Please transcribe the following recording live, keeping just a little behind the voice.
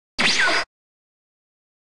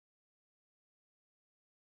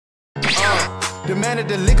Demanded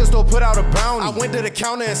the liquor store put out a bounty. I went to the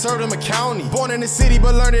counter and served him a county. Born in the city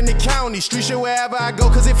but learned in the county. Street shit wherever I go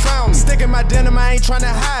cause it found me. Sticking my denim, I ain't trying to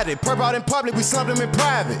hide it. Perp out in public, we slumped him in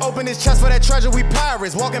private. Open his chest for that treasure, we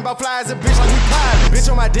pirates. Walking about fly as a bitch like we pirates.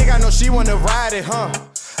 Bitch on my dick, I know she wanna ride it, huh?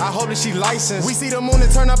 I hope that she licensed. We see the moon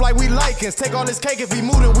and turn up like we likins. Take all this cake if we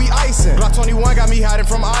move it, we icing. Glock 21 got me hiding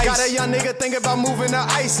from ice. Got a young nigga think about moving to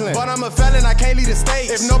Iceland. But I'm a felon, I can't leave the States.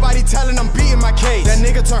 If nobody telling, I'm beating my case. That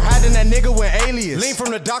nigga turn hide and that nigga went alias. Lean from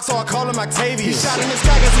the dock, so I call him Octavius. He shot in the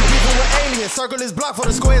sky cause he beefing with aliens. Circle his block for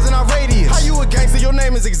the squares in our radius. How you a gangster? Your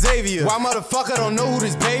name is Xavier. Why motherfucker don't know who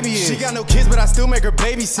this baby is? She got no kids, but I still make her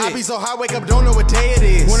babysit. I be so high, wake up, don't know what day it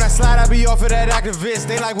is. When I slide, I be off of that activist.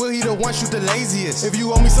 They like, will he the one shoot the laziest? If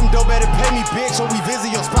you owe me some dough, better pay me, bitch, or we visit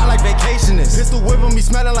your spot like vacationists. Pistol whipping me,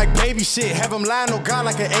 smelling like baby shit. Have him lying on God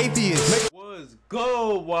like an atheist. What's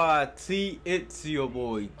good, YT? It's your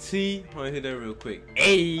boy T. I'm gonna hit that real quick.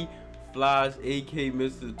 TFllash, aka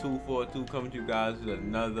Mr. 242, coming to you guys with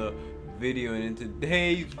another video. And in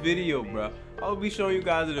today's video, bro, I'll be showing you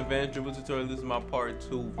guys an advanced dribble tutorial. This is my part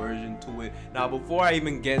 2 version to it. Now, before I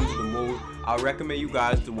even get into the mode, I recommend you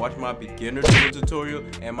guys to watch my beginner dribble tutorial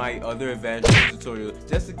and my other advanced dribble tutorial,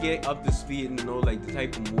 just to get up to speed and know like the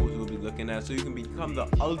type of moves we'll be looking at, so you can become the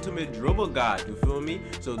ultimate dribble god. You feel me?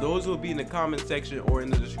 So those will be in the comment section or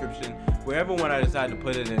in the description, wherever one I decide to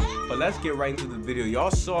put it in. But let's get right into the video.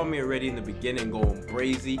 Y'all saw me already in the beginning going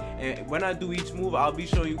crazy, and when I do each move, I'll be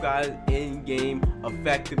showing you guys in-game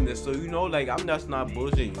effectiveness, so you know, like, I'm just not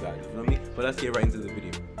bullshitting you guys, you feel me? But let's get right into the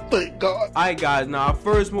video. Thank God. Alright guys, now our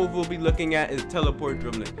first move we'll be looking at is teleport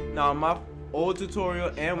dribbling. Now in my old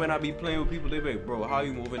tutorial and when I be playing with people, they be like, bro, how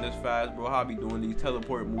you moving this fast, bro? How I be doing these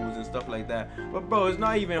teleport moves and stuff like that? But bro, it's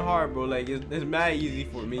not even hard, bro. Like, it's mad easy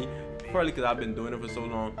for me. Probably because I've been doing it for so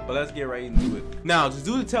long. But let's get right into it. Now, to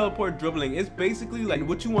do the teleport dribbling, it's basically like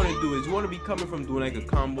what you want to do is you want to be coming from doing like a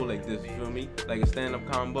combo like this, you feel me? Like a stand-up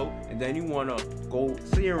combo. And then you want to go,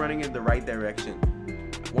 say you're running in the right direction.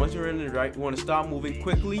 Once you're in the right, you want to stop moving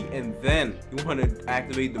quickly, and then you want to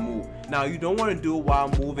activate the move. Now, you don't want to do it while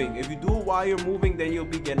moving. If you do it while you're moving, then you'll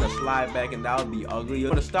be getting a slide back, and that'll be ugly. You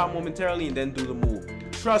want to stop momentarily and then do the move.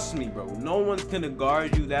 Trust me, bro, no one's gonna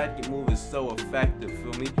guard you. That move is so effective,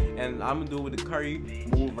 feel me? And I'm gonna do it with the curry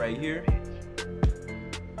move right here,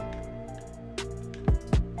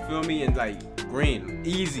 feel me? And like green,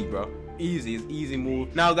 easy, bro. Easy, it's easy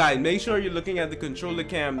move. Now guys, make sure you're looking at the controller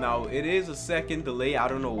cam. Now it is a second delay, I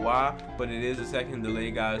don't know why, but it is a second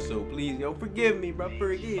delay, guys, so please, yo, forgive me, bro,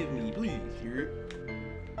 forgive me, please.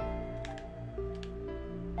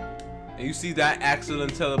 And you see that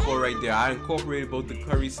excellent teleport right there. I incorporated both the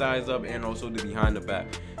curry size up and also the behind the back.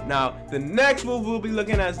 Now the next move we'll be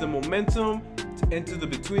looking at is the momentum into the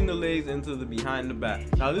between the legs, into the behind the back.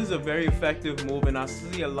 Now this is a very effective move, and I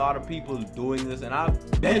see a lot of people doing this, and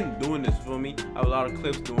I've been doing this, for me. I have a lot of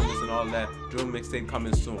clips doing this and all that. Drill mixtape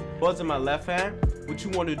coming soon. Balls in my left hand, what you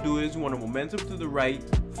want to do is you want to momentum to the right,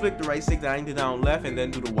 flick the right stick down left, and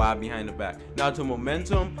then do the Y behind the back. Now to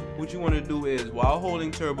momentum, what you want to do is while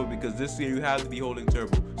holding turbo, because this year you have to be holding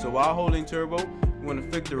turbo. So while holding turbo, you want to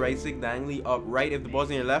flick the right stick diagonally up right. If the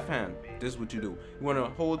ball's in your left hand, this is what you do. You want to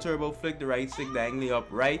hold turbo, flick the right stick diagonally up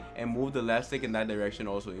right, and move the left stick in that direction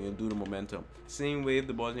also. You're going to do the momentum. Same way if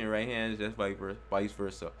the ball's in your right hand, just vice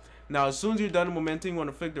versa. Now as soon as you're done the momentum, you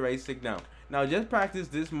want to flick the right stick down. Now just practice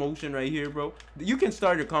this motion right here, bro. You can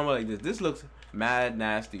start your combo like this. This looks mad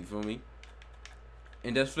nasty, feel me?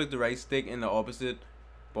 And just flick the right stick in the opposite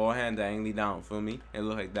ball hand diagonally down, feel me? And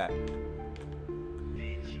look like that.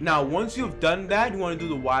 Now once you've done that, you want to do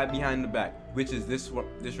the Y behind the back, which is this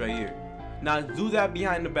right here. Now do that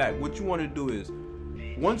behind the back. What you want to do is,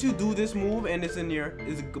 once you do this move and it's in your,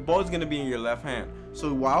 the ball's gonna be in your left hand.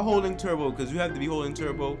 So while holding turbo, because you have to be holding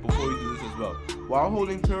turbo before you do this as well. While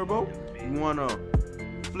holding turbo, you wanna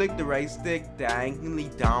flick the right stick diagonally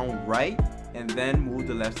down right, and then move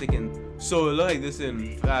the left stick in. So it looks like this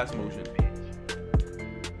in fast motion.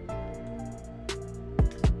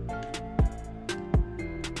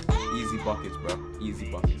 Easy buckets, bro.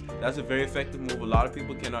 Easy buckets. That's a very effective move. A lot of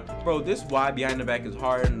people cannot. Bro, this Y behind the back is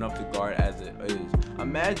hard enough to guard as it is.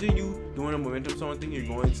 Imagine you doing a momentum something, you're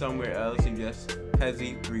going somewhere else, you just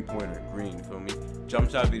hezzy 3-pointer, green, you feel me?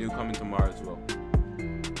 Jump shot video coming tomorrow as well.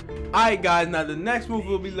 Alright guys, now the next move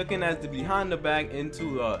we'll be looking at is the behind the back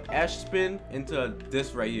into H spin into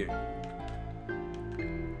this right here.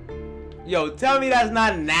 Yo, tell me that's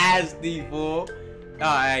not nasty, fool.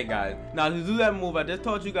 Alright guys, now to do that move, I just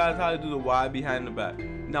taught you guys how to do the Y behind the back.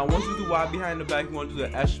 Now once you do Y behind the back, you want to do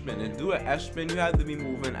the S spin. And to do an S spin, you have to be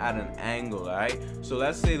moving at an angle, alright? So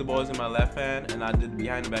let's say the ball is in my left hand and I did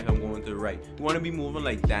behind the back, I'm going to the right. You want to be moving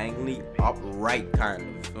like dangly upright, kind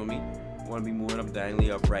of, you feel me? You want to be moving up dangly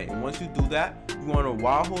upright. And once you do that, you want to,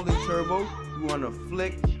 while holding turbo, you want to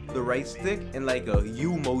flick the right stick in like a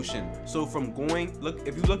U motion. So from going, look,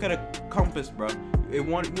 if you look at a compass, bro, you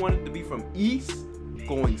want it to be from east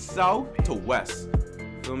going south to west.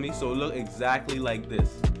 Feel me? So look exactly like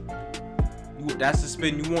this. That's the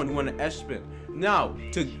spin you want. You want an S spin. Now,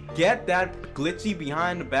 to get that glitchy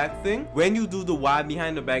behind the back thing, when you do the Y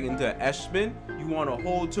behind the back into an S spin, you want to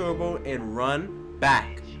hold turbo and run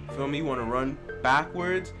back. Feel me? You want to run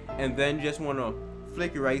backwards and then just want to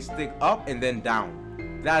flick your right stick up and then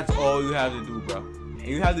down. That's all you have to do, bro. And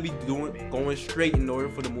you have to be going straight in order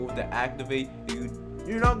for the move to activate. If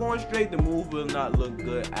you're not going straight, the move will not look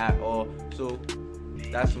good at all. So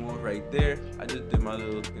that's the move right there. I just did my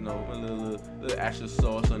little, you know, a little extra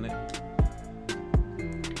sauce on it.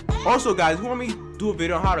 Also, guys, if you want me to do a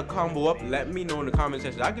video on how to combo up, let me know in the comment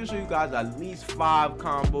section. I can show you guys at least 5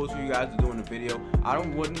 combos for you guys to do in the video. I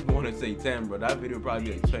wouldn't want to say 10, bro. That video would probably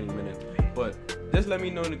be like 20 minutes. But just let me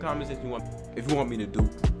know in the comment section if you want me to do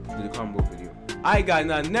the combo video. Alright, guys,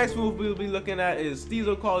 now next move we'll be looking at is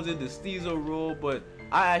Steezo calls it the Steezo rule, but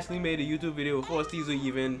I actually made a YouTube video before Steezo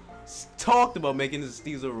even talked about making this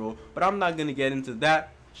Steezo rule, but I'm not gonna get into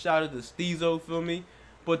that. Shout out to Steezo, feel me?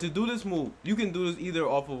 But to do this move, you can do this either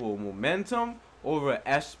off of a momentum or an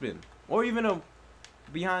S spin, or even a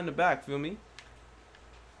behind the back, feel me?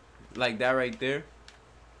 Like that right there.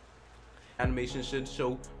 Animation should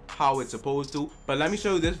show how it's supposed to, but let me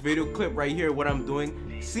show you this video clip right here, what I'm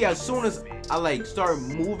doing. See, as soon as I like start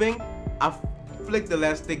moving, I flick the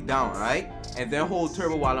left stick down, right? And then hold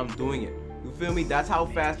turbo while I'm doing it. You feel me? That's how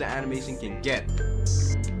fast the animation can get.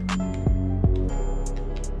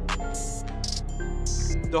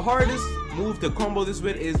 The hardest move to combo this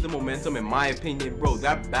with is the momentum, in my opinion, bro.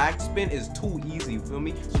 That backspin is too easy, you feel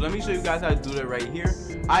me? So let me show you guys how to do that right here.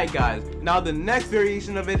 Alright, guys, now the next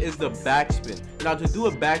variation of it is the backspin. Now to do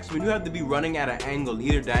a backspin, you have to be running at an angle,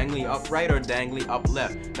 either dangly up right or dangly up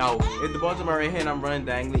left. Now if the ball's in my right hand, I'm running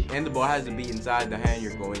dangly, and the ball has to be inside the hand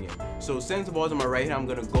you're going in. So since the ball's in my right hand, I'm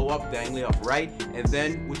gonna go up dangly up right, and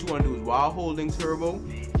then what you want to do is while holding turbo,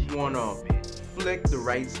 you want to flick the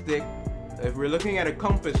right stick. If we're looking at a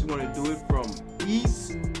compass, you want to do it from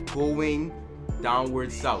east going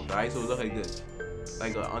downward south, right? So it looks like this,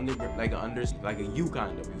 like a U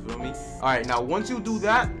kind of, you feel me? All right, now once you do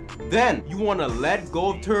that, then you want to let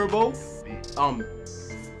go of turbo,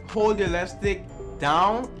 hold your left stick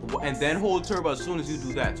down, and then hold turbo as soon as you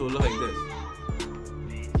do that. So it looks like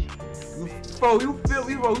this. Bro, you feel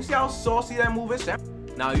me, bro? You see how saucy that move is?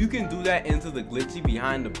 Now you can do that into the glitchy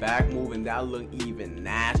behind the back move, and that'll look even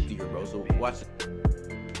nastier, bro. So watch it.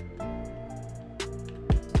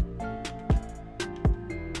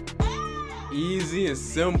 Easy and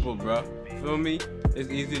simple, bro. Feel me? It's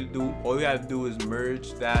easy to do. All you have to do is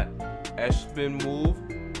merge that S spin move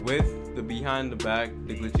with the behind the back,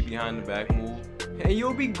 the glitchy behind the back move, and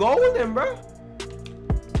you'll be golden, bro.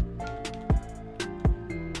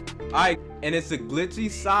 Alright, and it's a glitchy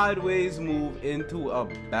sideways move into a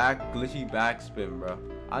glitchy backspin, bro.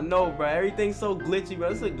 I know, bro, everything's so glitchy,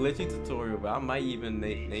 bro. It's a glitchy tutorial, bro. I might even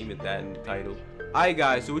name it that in the title. Alright,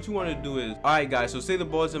 guys, so what you want to do is, alright, guys, so say the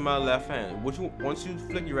ball's in my left hand. Once you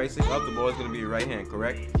flick your right stick up, the ball is going to be your right hand,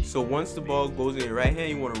 correct? So once the ball goes in your right hand,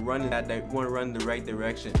 you want to run in the right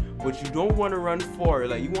direction. But you don't want to run forward.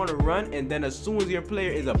 Like, you want to run, and then as soon as your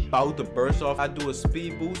player is about to burst off, I do a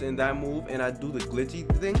speed boost in that move, and I do the glitchy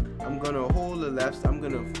thing. I'm going to hold the left, I'm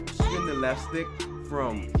going to spin the left stick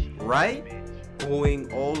from right,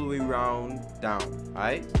 going all the way around down,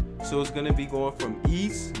 alright? So it's gonna be going from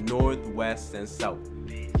east, north, west, and south.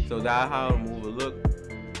 So that's how the move will look.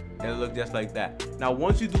 It'll look just like that. Now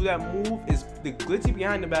once you do that move, the glitchy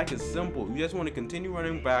behind the back is simple. You just want to continue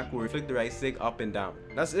running backward, flick the right stick up and down.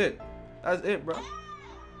 That's it. That's it, bro.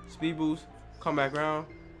 Speed boost, come back around.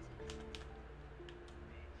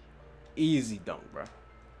 Easy dunk, bro.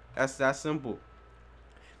 That's that simple.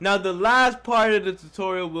 Now the last part of the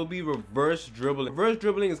tutorial will be reverse dribbling. Reverse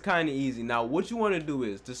dribbling is kind of easy. Now what you want to do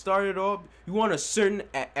is, to start it off, you want a certain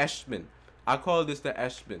S spin. I call this the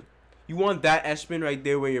S spin. You want that S spin right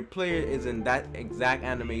there where your player is in that exact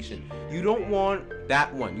animation. You don't want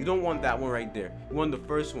that one. You don't want that one right there. You want the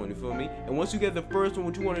first one, you feel me? And once you get the first one,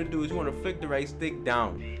 what you want to do is you want to flick the right stick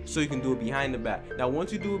down so you can do it behind the back. Now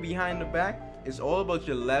once you do it behind the back, it's all about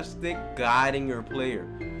your left stick guiding your player.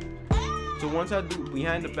 So once I do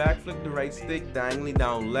behind the back, flick the right stick diagonally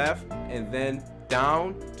down left, and then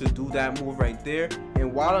down to do that move right there.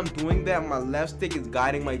 And while I'm doing that, my left stick is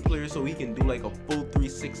guiding my player so he can do like a full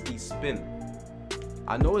 360 spin.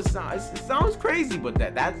 I know it sounds crazy, but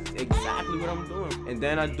that's exactly what I'm doing. And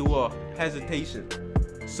then I do a hesitation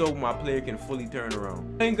so my player can fully turn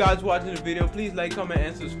around. Thank you guys for watching the video. Please like, comment,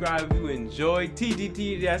 and subscribe if you enjoyed.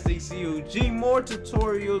 TGTG, that's ACOG. More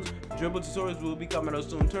tutorials, dribble tutorials will be coming out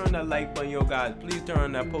soon. Turn that like button, yo guys. Please turn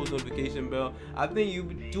on that post notification bell. I think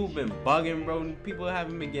YouTube been bugging, bro. People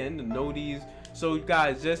haven't been getting to know these. So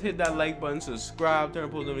guys, just hit that like button, subscribe, turn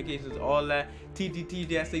post notifications, all that. TGTG,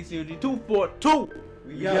 that's ACOG 242.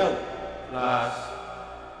 We out. Flash.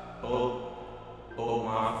 Oh,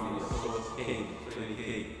 Mafia, Source King,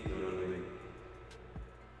 20K.